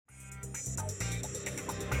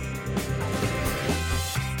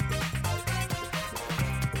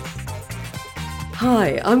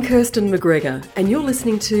Hi, I'm Kirsten MacGregor, and you're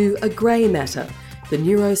listening to A Grey Matter, the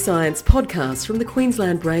neuroscience podcast from the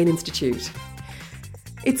Queensland Brain Institute.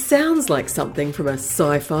 It sounds like something from a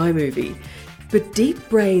sci-fi movie, but deep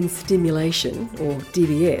brain stimulation, or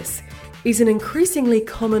DBS, is an increasingly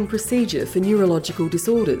common procedure for neurological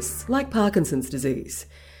disorders, like Parkinson's disease.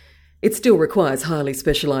 It still requires highly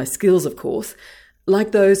specialised skills, of course,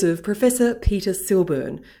 like those of Professor Peter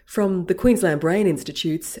Silburn from the Queensland Brain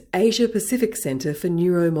Institute's Asia Pacific Centre for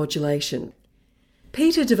Neuromodulation.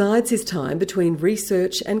 Peter divides his time between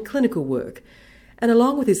research and clinical work, and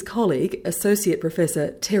along with his colleague, Associate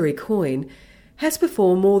Professor Terry Coyne, has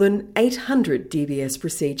performed more than 800 DBS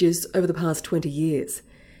procedures over the past 20 years.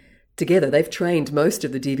 Together, they've trained most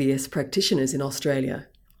of the DBS practitioners in Australia.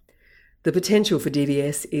 The potential for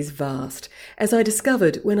DBS is vast, as I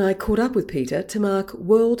discovered when I caught up with Peter to mark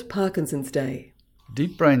World Parkinson's Day.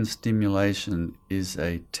 Deep brain stimulation is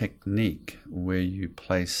a technique where you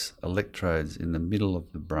place electrodes in the middle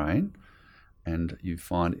of the brain and you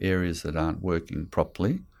find areas that aren't working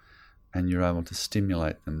properly and you're able to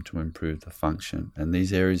stimulate them to improve the function. And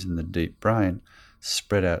these areas in the deep brain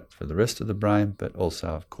spread out for the rest of the brain, but also,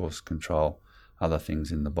 of course, control other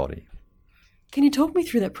things in the body. Can you talk me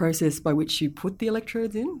through that process by which you put the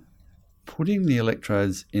electrodes in? Putting the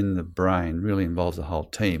electrodes in the brain really involves a whole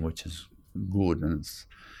team, which is good, and it's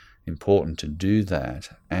important to do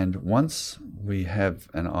that. And once we have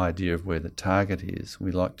an idea of where the target is,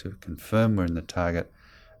 we like to confirm we're in the target,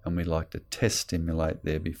 and we like to test stimulate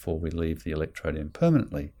there before we leave the electrode in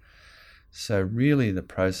permanently. So really the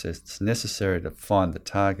process is necessary to find the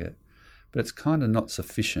target, but it's kind of not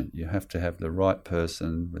sufficient. You have to have the right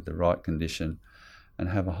person with the right condition and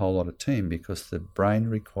have a whole lot of team, because the brain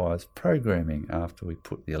requires programming after we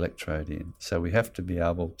put the electrode in. So we have to be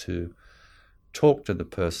able to talk to the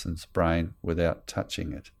person's brain without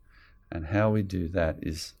touching it. And how we do that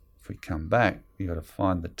is, if we come back, we've got to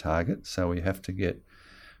find the target. So we have to get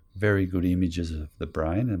very good images of the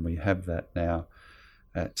brain, and we have that now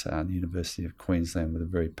at the University of Queensland with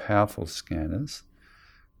very powerful scanners.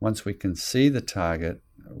 Once we can see the target,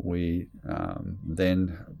 we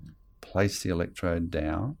then place the electrode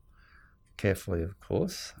down, carefully of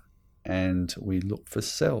course, and we look for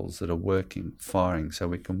cells that are working, firing, so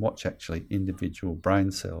we can watch actually individual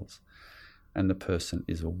brain cells, and the person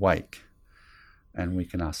is awake. And we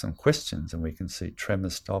can ask them questions, and we can see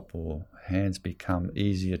tremors stop or hands become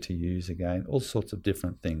easier to use again, all sorts of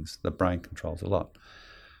different things. The brain controls a lot.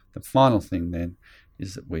 The final thing then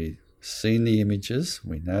is that we've seen the images,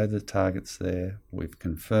 we know the target's there, we've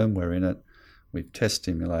confirmed we're in it, we've test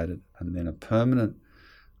stimulated, and then a permanent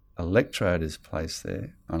electrode is placed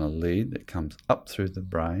there on a lead that comes up through the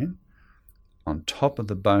brain, on top of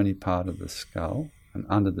the bony part of the skull, and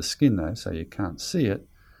under the skin though, so you can't see it,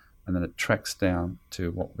 and then it tracks down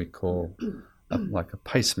to what we call like a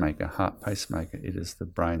pacemaker, heart pacemaker. It is the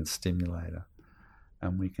brain stimulator.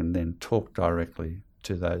 And we can then talk directly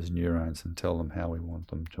to those neurons and tell them how we want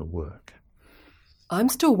them to work. I'm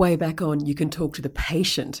still way back on you can talk to the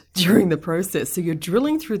patient during the process. So you're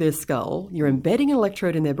drilling through their skull, you're embedding an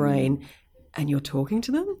electrode in their brain, and you're talking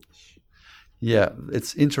to them? Yeah,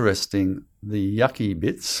 it's interesting. The yucky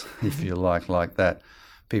bits, if you like that,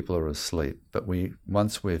 people are asleep. But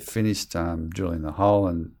once we've finished drilling the hole,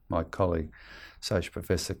 and my colleague, Associate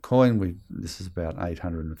Professor Coyne, this is about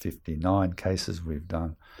 859 cases we've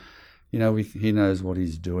done. You know, he knows what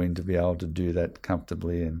he's doing to be able to do that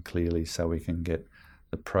comfortably and clearly, so we can get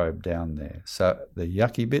the probe down there. So the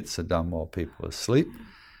yucky bits are done while people are asleep,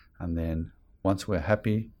 and then once we're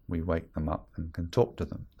happy, we wake them up and can talk to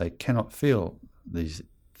them. They cannot feel these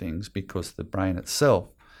things because the brain itself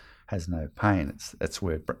has no pain. That's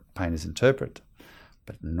where pain is interpreted,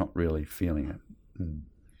 but not really feeling it.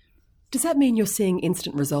 Does that mean you're seeing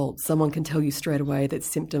instant results? Someone can tell you straight away that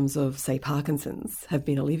symptoms of, say, Parkinson's have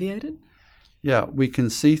been alleviated? Yeah, we can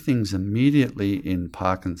see things immediately in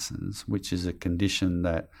Parkinson's, which is a condition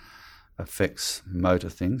that affects motor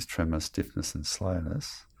things, tremor, stiffness and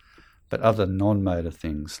slowness. But other non-motor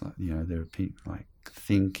things, like, there are people like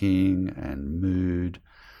thinking and mood,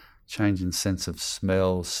 change in sense of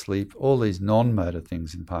smell, sleep, all these non-motor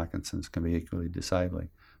things in Parkinson's can be equally disabling.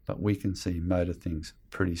 But we can see motor things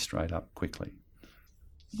pretty straight up quickly.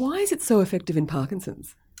 Why is it so effective in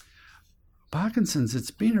Parkinson's? Parkinson's,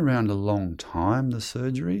 it's been around a long time, the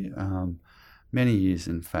surgery, many years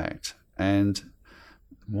in fact. And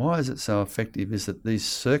why is it so effective is that these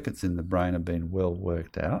circuits in the brain have been well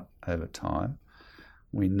worked out over time.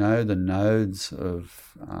 We know the nodes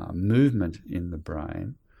of movement in the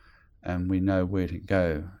brain, and we know where to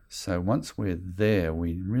go. So once we're there,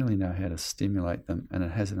 we really know how to stimulate them, and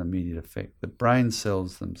it has an immediate effect. The brain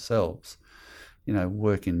cells themselves,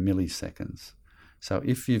 work in milliseconds. So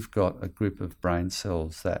if you've got a group of brain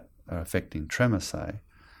cells that are affecting tremor, say,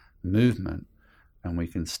 movement, and we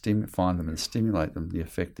can find them and stimulate them, the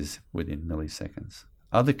effect is within milliseconds.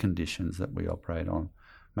 Other conditions that we operate on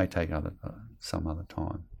may take some other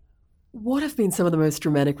time. What have been some of the most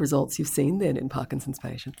dramatic results you've seen then in Parkinson's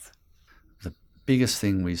patients? The biggest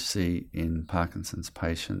thing we see in Parkinson's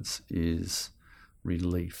patients is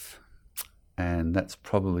relief, and that's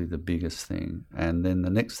probably the biggest thing. And then the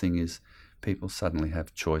next thing is people suddenly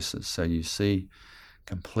have choices. So you see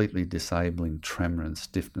completely disabling tremor and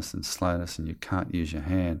stiffness and slowness, and you can't use your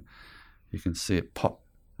hand. You can see it pop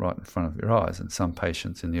right in front of your eyes, and some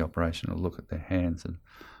patients in the operation will look at their hands and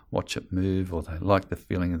watch it move, or they like the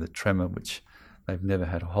feeling of the tremor, which they've never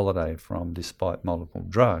had a holiday from despite multiple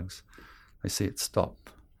drugs. They see it stop,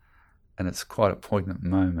 and it's quite a poignant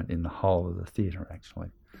moment in the whole of the theatre, actually,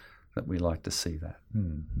 that we like to see that.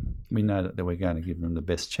 We know that we're going to give them the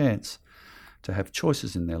best chance to have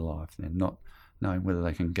choices in their life. They're not knowing whether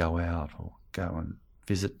they can go out or go and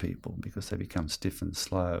visit people because they become stiff and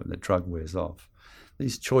slow and the drug wears off.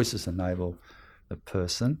 These choices enable the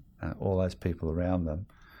person, all those people around them,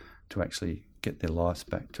 to actually get their lives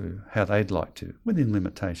back to how they'd like to, within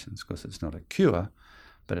limitations, because it's not a cure,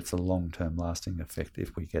 but it's a long-term lasting effect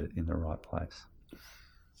if we get it in the right place.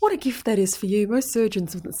 What a gift that is for you. Most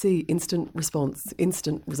surgeons wouldn't see instant response,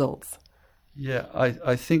 instant results. Yeah,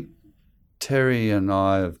 I think Terry and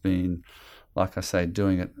I have been, like I say,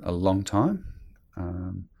 doing it a long time.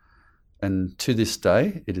 And to this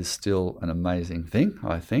day, it is still an amazing thing,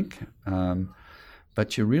 I think.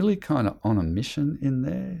 But you're really kind of on a mission in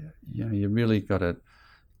there. You really got to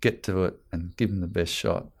get to it and give them the best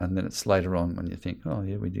shot. And then it's later on when you think, oh,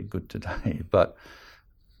 yeah, we did good today. But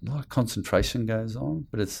a lot of concentration goes on,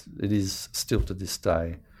 but it is still to this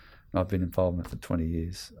day, and I've been involved in it for 20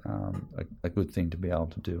 years, a good thing to be able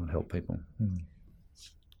to do and help people.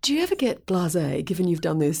 Do you ever get blasé, given you've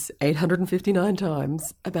done this 859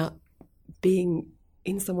 times, about being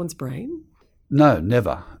in someone's brain? No,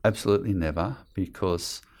 never. Absolutely never,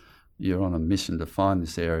 because you're on a mission to find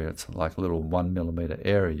this area. It's like a little 1 millimetre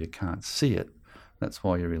area. You can't see it. That's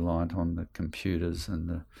why you're reliant on the computers and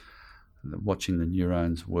the watching the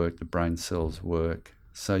neurons work, the brain cells work.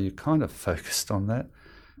 So you're kind of focused on that,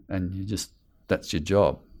 and that's your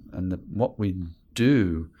job. And what we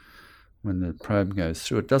do when the probe goes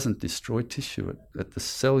through, it doesn't destroy tissue. At the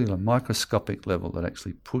cellular microscopic level, it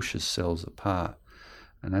actually pushes cells apart.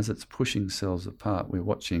 And as it's pushing cells apart, we're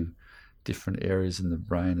watching different areas in the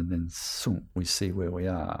brain, and then we see where we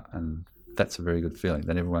are. And that's a very good feeling.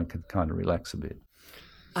 Then everyone can kind of relax a bit.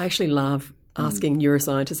 I actually love asking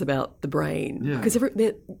neuroscientists about the brain, because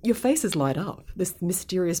your faces light up, this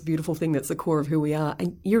mysterious, beautiful thing that's the core of who we are,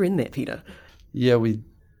 and you're in there, Peter. Yeah, we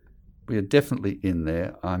are definitely in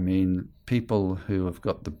there. I mean, people who have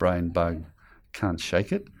got the brain bug can't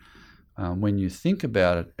shake it. When you think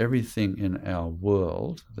about it, everything in our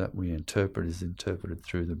world that we interpret is interpreted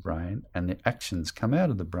through the brain, and the actions come out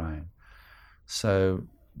of the brain. So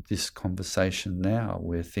this conversation now,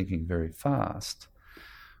 we're thinking very fast.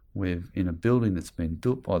 We're in a building that's been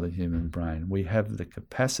built by the human brain. We have the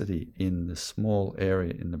capacity in the small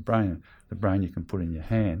area in the brain you can put in your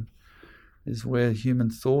hand, is where human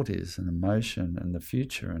thought is, and emotion, and the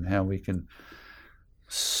future, and how we can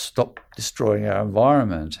stop destroying our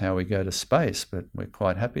environment, how we go to space. But we're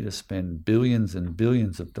quite happy to spend billions and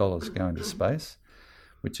billions of dollars going to space,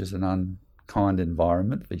 which is an unkind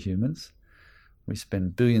environment for humans. We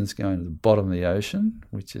spend billions going to the bottom of the ocean,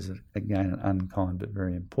 which is, again, an unkind but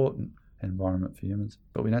very important environment for humans.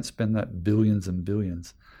 But we don't spend that billions and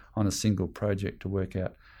billions on a single project to work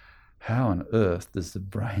out how on earth does the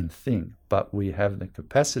brain think. But we have the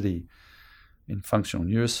capacity in functional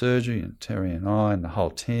neurosurgery, and Terry and I and the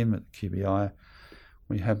whole team at the QBI,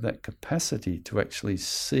 we have that capacity to actually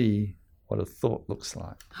see what a thought looks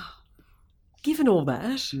like. Given all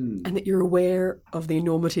that, and that you're aware of the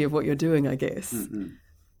enormity of what you're doing, I guess,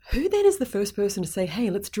 who then is the first person to say,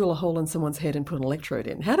 hey, let's drill a hole in someone's head and put an electrode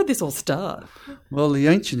in? How did this all start? Well, the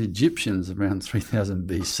ancient Egyptians around 3000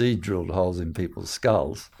 BC drilled holes in people's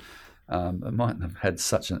skulls. It mightn't have had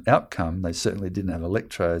such an outcome. They certainly didn't have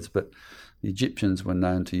electrodes, but the Egyptians were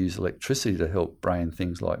known to use electricity to help brain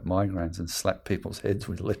things like migraines and slap people's heads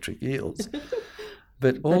with electric eels.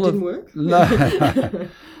 But all that didn't work? No.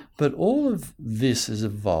 But all of this has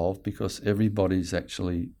evolved because everybody's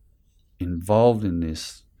actually involved in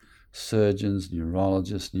this. Surgeons,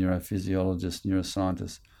 neurologists, neurophysiologists,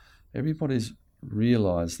 neuroscientists, everybody's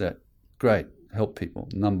realised that great, help people,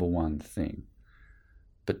 number one thing.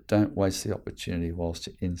 But don't waste the opportunity whilst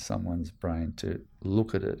you're in someone's brain to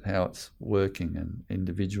look at it, how it's working in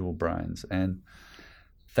individual brains. And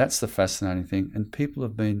that's the fascinating thing. And people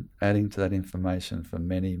have been adding to that information for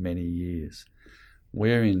many, many years.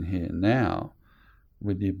 We're in here now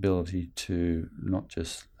with the ability to not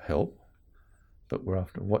just help, but we're able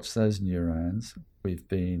to watch those neurons. We've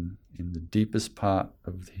been in the deepest part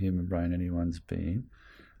of the human brain anyone's been.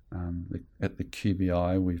 At the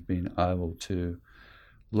QBI, we've been able to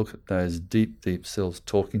look at those deep, deep cells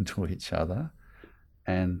talking to each other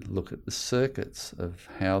and look at the circuits of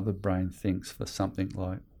how the brain thinks for something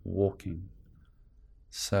like walking.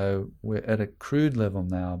 So we're at a crude level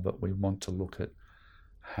now, but we want to look at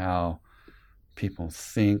how people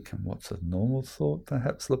think and what's a normal thought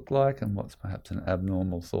perhaps look like and what's perhaps an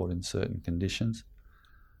abnormal thought in certain conditions.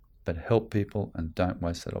 But help people and don't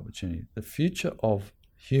waste that opportunity. The future of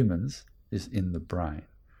humans is in the brain.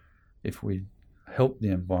 If we help the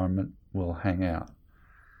environment, we'll hang out.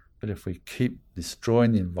 But if we keep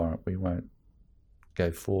destroying the environment, we won't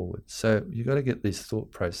go forward. So you've got to get these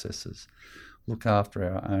thought processes, look after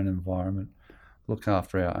our own environment, look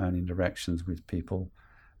after our own interactions with people,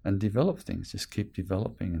 and develop things. Just keep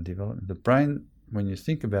developing and developing. The brain, when you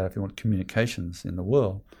think about it, if you want communications in the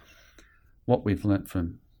world, what we've learnt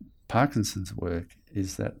from Parkinson's work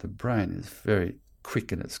is that the brain is very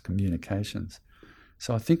quick in its communications.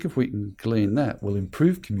 So I think if we can glean that, we'll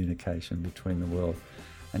improve communication between the world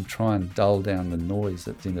and try and dull down the noise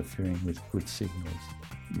that's interfering with good signals,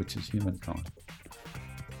 which is humankind.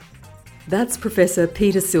 That's Professor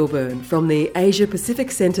Peter Silburn from the Asia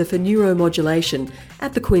Pacific Centre for Neuromodulation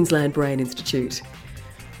at the Queensland Brain Institute.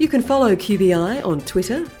 You can follow QBI on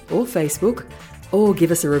Twitter or Facebook, or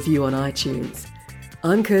give us a review on iTunes.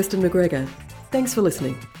 I'm Kirsten MacGregor. Thanks for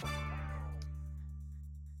listening.